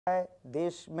है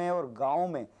देश में और गांव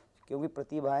में, क्योंकि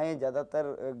प्रतिभाएं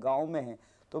ज़्यादातर गांव में हैं।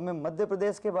 तो मैं मध्य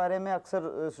प्रदेश के बारे में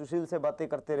अक्सर सुशील से बातें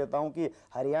करते रहता हूं कि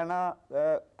हरियाणा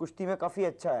कुश्ती में काफ़ी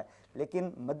अच्छा है,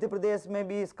 लेकिन मध्य प्रदेश में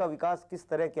भी इसका विकास किस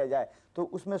तरह किया जाए, तो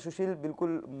उसमें सुशील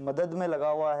बिल्कुल मदद में लगा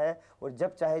हुआ है। और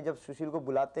जब चाहे जब सुशील को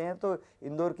बुलाते हैं तो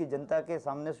इंदौर की जनता के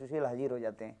सामने सुशील हाजिर हो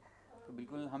जाते हैं। तो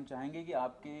बिल्कुल हम चाहेंगे कि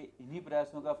आपके इन्हीं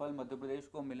प्रयासों का फल मध्य प्रदेश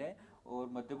को मिले और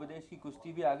मध्य प्रदेश की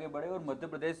कुश्ती भी आगे बढ़े और मध्य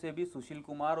प्रदेश से भी सुशील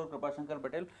कुमार और कृपा शंकर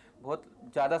पटेल बहुत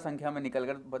ज़्यादा संख्या में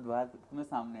निकलकर भारत में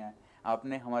सामने आए।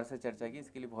 आपने हमारे से चर्चा की,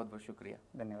 इसके लिए बहुत बहुत शुक्रिया।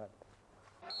 धन्यवाद।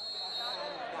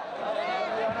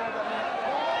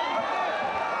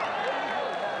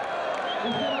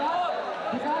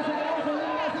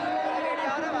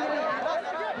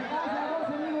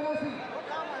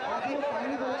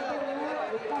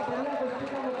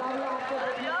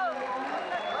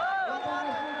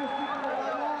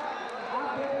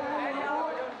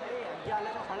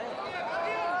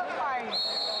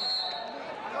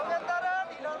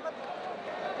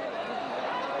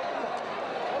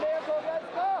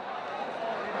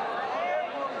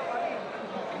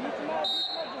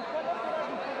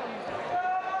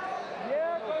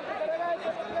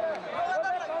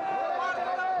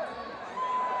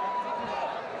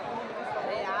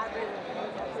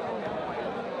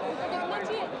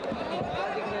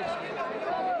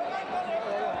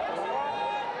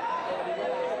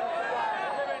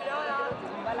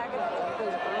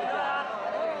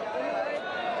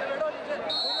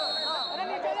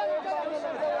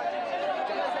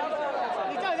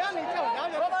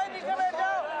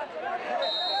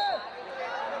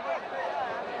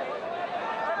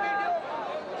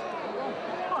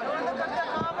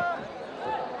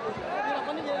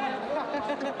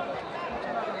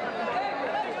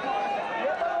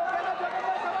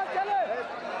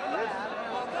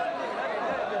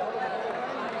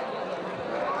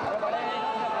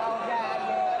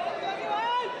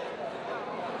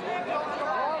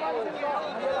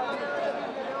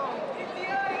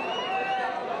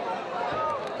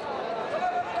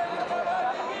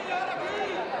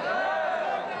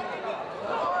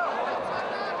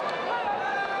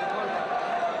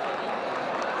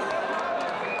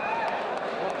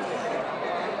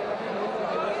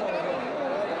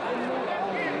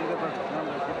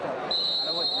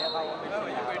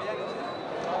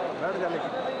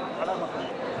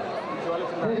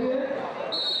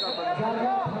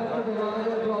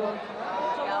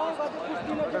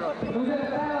 मुझे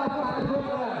लगता है आपको हाथ धो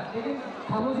रहा है, लेकिन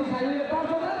खामोशी चाहिए।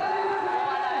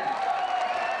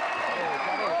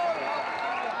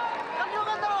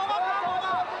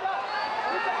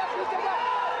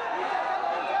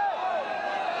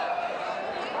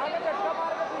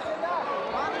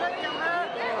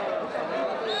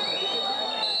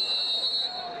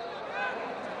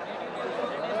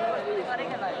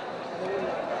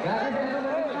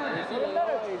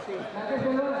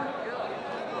 राकेश